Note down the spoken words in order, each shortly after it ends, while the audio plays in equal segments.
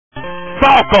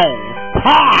Falcon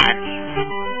Punch!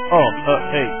 Oh,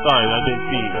 hey, sorry, I didn't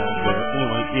see you guys there.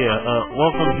 Anyway, yeah,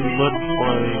 welcome to Let's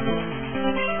Play...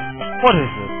 What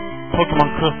is it? Pokemon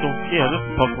Crystal? Yeah, this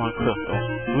is Pokemon Crystal.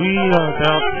 We are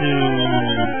about to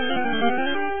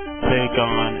take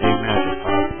on a magic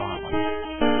card finally.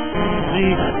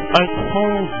 See, I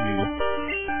told you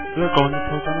we're going to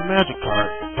take on a magic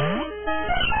card.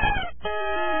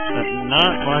 But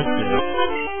not like this.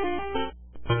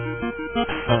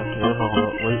 Okay, hold on,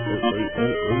 wait.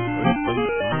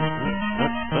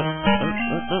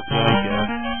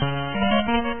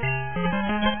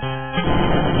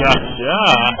 Gotcha!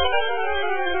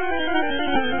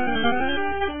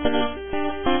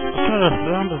 What kind of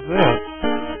sound is that?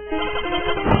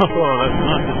 Oh, that's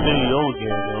not the same old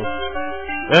Gyarados.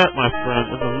 That, my friend,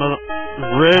 is another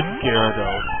red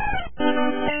Gyarados.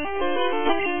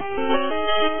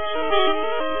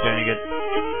 Dang it.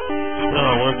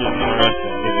 Oh, we're getting crashed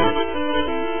out here.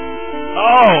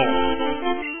 Oh!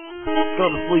 Go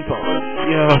to sleep already.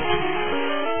 Yeah.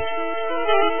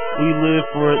 We live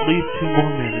for at least 2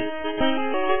 more minutes.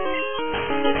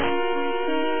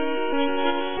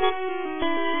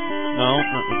 No,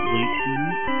 not the sleep.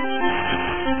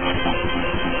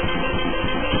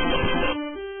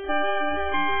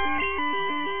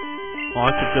 Well, I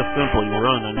could just simply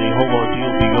run and the whole ordeal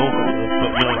would be over with,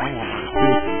 but no, I want to do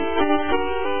it.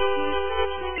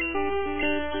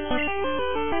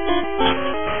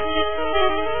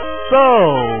 So,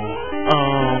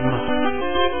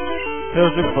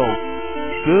 how's it go?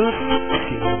 Good?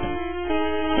 Good.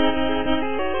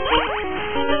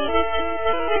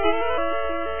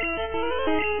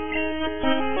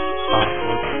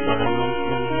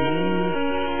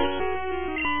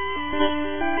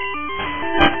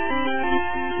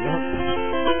 Yep.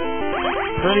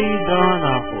 Pretty darn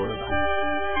awkward.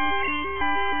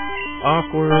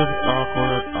 Awkward.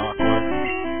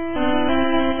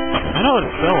 I know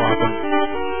it's so awkward.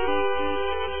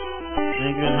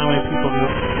 Again, how many people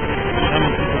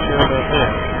care about this?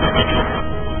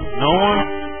 No one?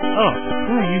 Oh,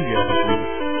 who are you guys?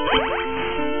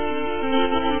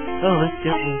 Oh, this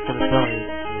gentleman's gonna tell you.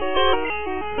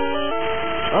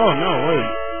 Oh, no, wait.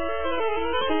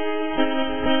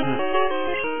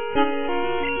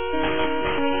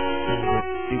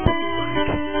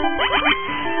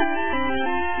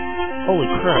 Holy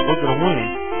crap, we're gonna win.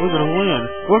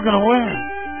 We're gonna win!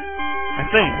 I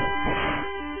think.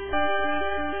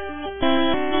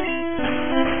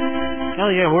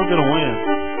 Hell yeah, we're gonna win.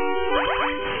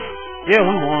 Yeah,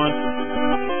 we won.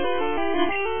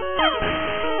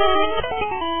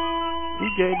 You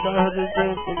gave 900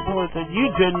 points and you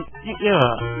didn't. Yeah.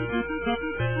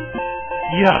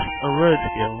 Yes, a red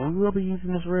skill. We will be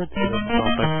using this red skill for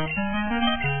something.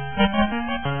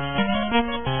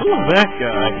 Who's that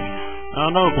guy? I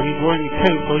don't know, but he's wearing a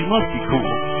cape, so he must be cool.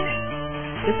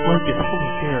 This blanket is full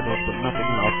of Gyarados, but nothing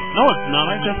else. No, it's not.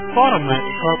 I just fought a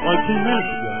magic carp like 2 minutes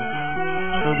ago.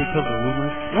 So because of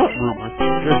rumors? What rumors?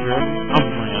 You're Dragon? I'm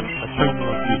Land. I trained you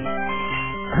like you.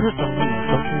 I heard something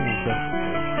is desperate.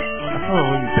 I saw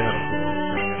a really bad for that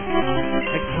dragon.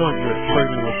 I can tell you're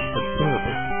training with a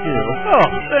terrible skill. Oh,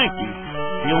 thank you.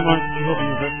 You'll mind if you help me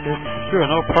with that skill? Sure,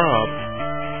 no problem.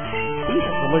 Please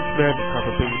have the Lake's magic carp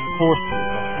being forced to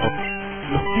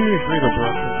the mysterious radar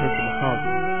drop can take the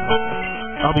Mahogany.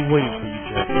 I'll be waiting for you,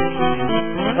 Jack.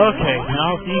 Okay, now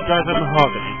I'll see you guys at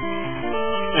Mahogany.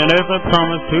 And as I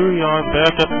promised, here we are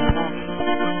back at Mahogany.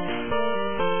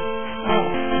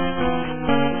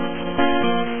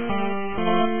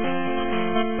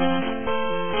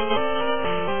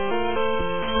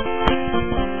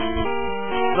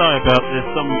 Sorry about this.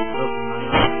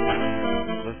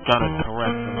 Just gotta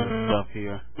correct some of this stuff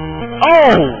here.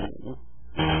 Oh!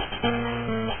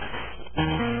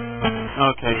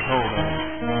 Okay, hold on.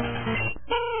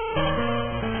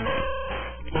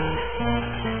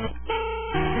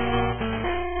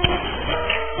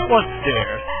 What's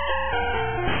there?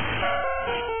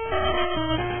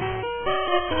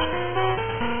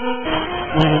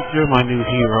 Lance, you're my new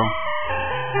hero.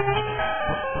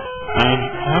 I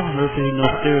don't know if there's no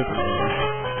stairs in there.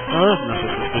 Oh, there's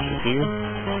nothing suspicious here.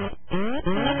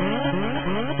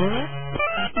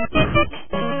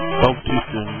 Spoke too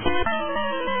soon.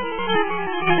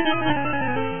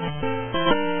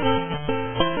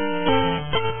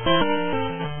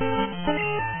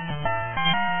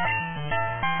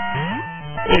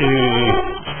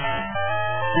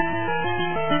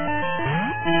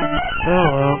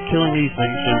 Well, killing these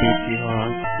things shouldn't be too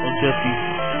hard. It'll just be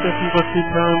what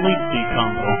Super Elite D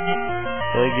combo.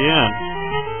 Again.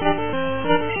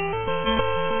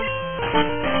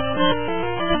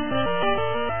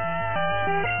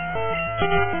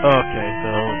 Okay,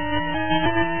 so...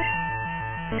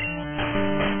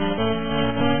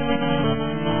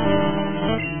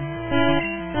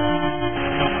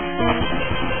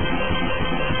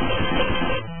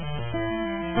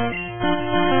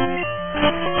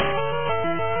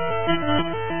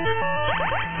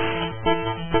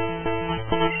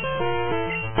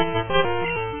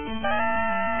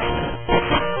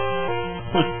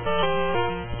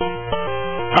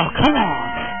 Oh, come on!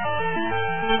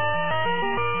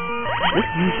 This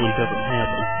usually doesn't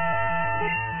happen.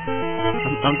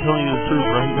 I'm telling you the truth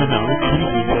right now. This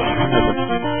usually doesn't happen.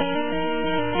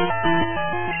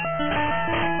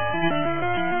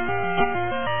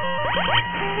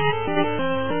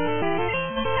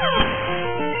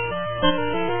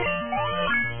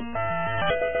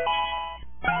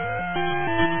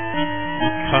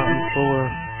 Cotton fuller.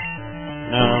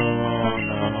 No.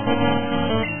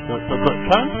 But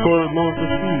cotton fuller is more for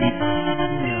sweet.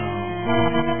 No.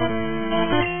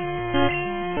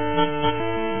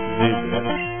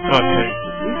 Okay,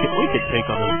 we could take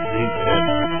on those things.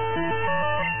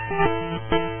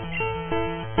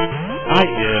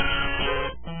 Yes.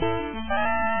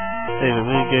 Hey, but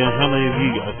then again, how many of you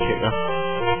guys care?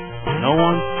 No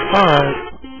one? Alright.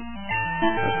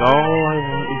 That's all I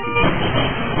want to do.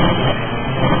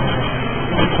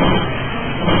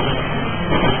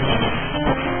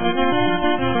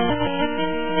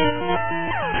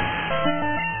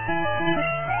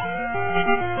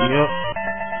 Yep.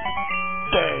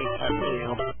 Dang, I really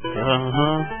am.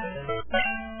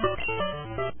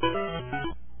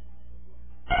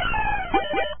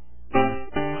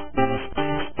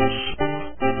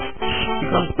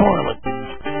 You're gonna spoil it.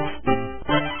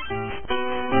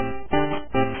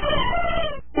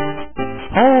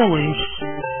 Holy sh!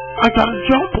 I got a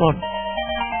jump on.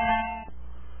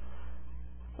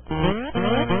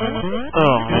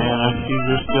 Oh man, I see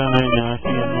this guy right now. I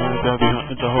see another guy behind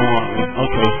the whole army.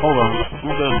 Okay, hold on.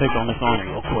 I'm gonna take on this army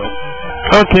real quick.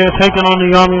 Okay, taking on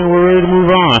the army and we're ready to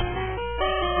move on.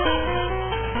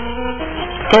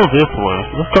 Let's go this way.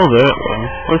 Let's go that way.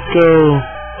 Let's go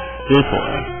this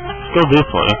way. Let's go this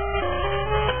way.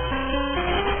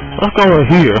 Let's go right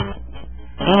here.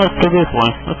 And let's go this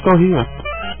way. Let's go here.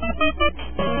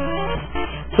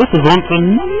 This is one for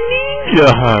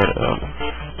ninja hideout.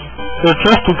 They're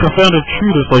just to confounded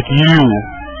shooters like you.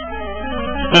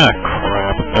 Ah,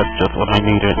 crap. That's just what I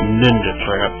needed. Ninja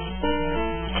traps.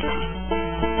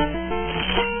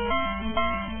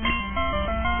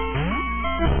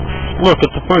 Look,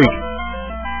 it's a freak.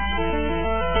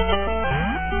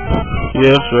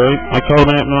 Yeah, that's right. I call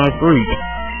Magnemite freak.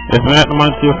 Is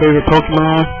Magnemite your favorite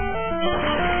Pokemon?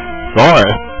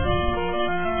 Sorry.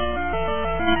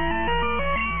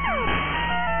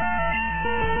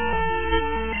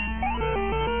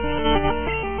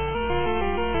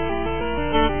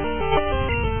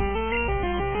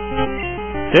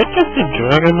 Is that just a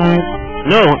Dragonite?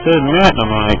 No, it says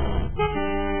Magnemite.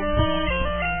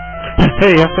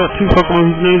 Hey, I've got two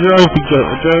Pokemon whose names are off each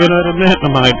other, Gyrados and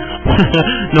Mahogony.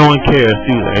 No one cares,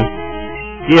 do they?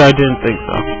 Yeah, I didn't think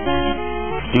so.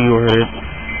 You heard it.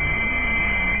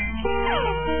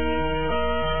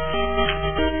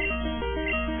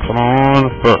 Come on,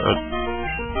 bird.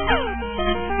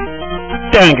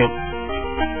 Dang it!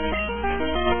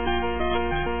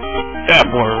 That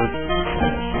word.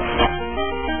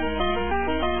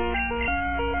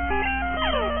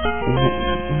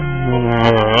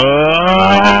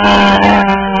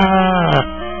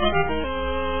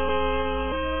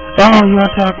 Oh, you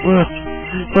attack list.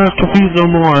 You're confused no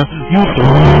more. You.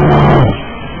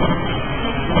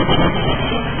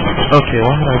 Okay,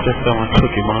 why did I just go on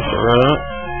Cookie Monster, right?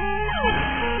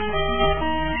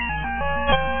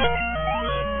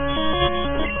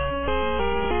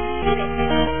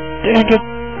 Dang it.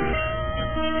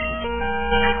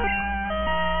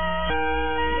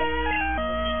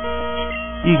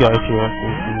 You guys here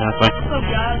asking nothing. So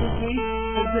guys, with me,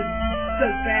 it's so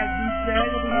fast and said,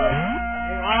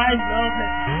 I love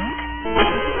it.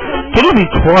 Can you be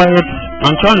quiet?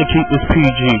 I'm trying to keep this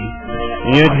PG.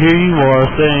 And yet here you are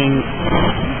saying,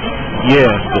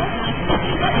 yes.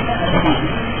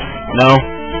 No.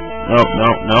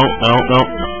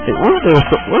 Hey, what if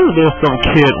there's some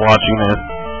kid watching this?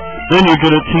 Then you're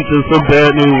gonna teach us some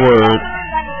bad new words.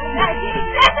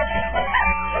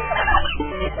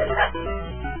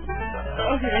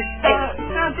 Okay,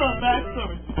 that's a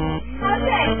backstory.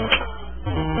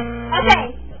 Okay.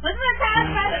 What's the time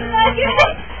about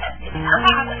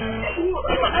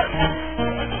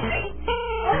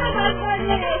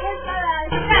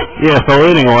Yeah, so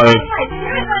anyway.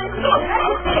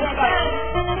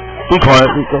 Be quiet.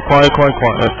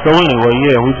 So anyway,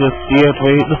 yeah, we just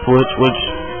deactivated the switch, which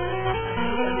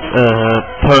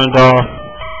turned off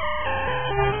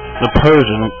the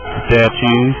Persian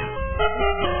statues.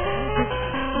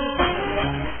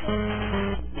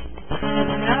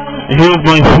 Here's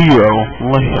my hero,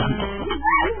 Leia.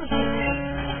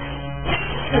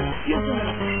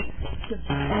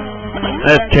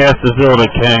 That's Castazilda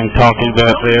King talking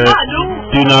back there.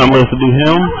 Do not listen to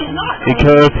him,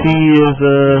 because he is,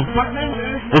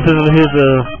 this is his,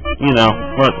 you know,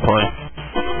 let's play.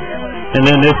 And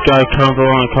then this guy comes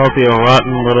along and calls you a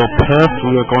rotten little pest.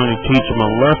 We are going to teach him a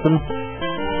lesson.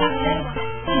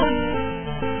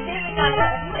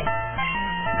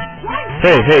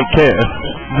 Hey, Cass.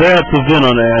 That's a vent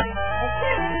on that.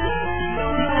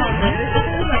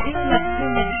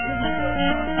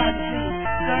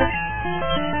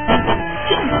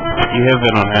 You have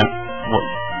vent on that.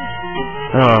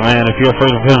 Oh man, if you're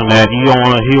afraid of vent on that, you don't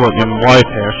want to hear what your wife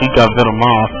has. She got vent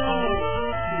off.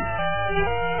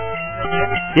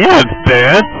 Yeah, it's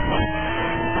bad.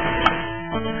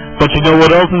 But you know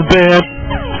what else is bad?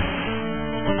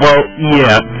 Well,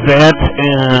 yeah, that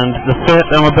and the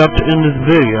fact that I'm about to end this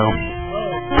video.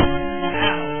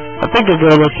 I think I'm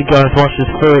gonna let you guys watch this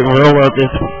furry roll out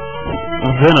this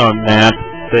Venom Gnat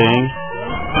thing.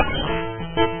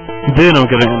 Then I'm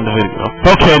gonna end the video.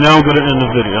 Okay, now I'm gonna end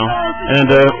the video. And,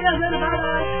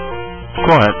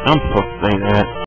 quiet, I'm supposed to say that.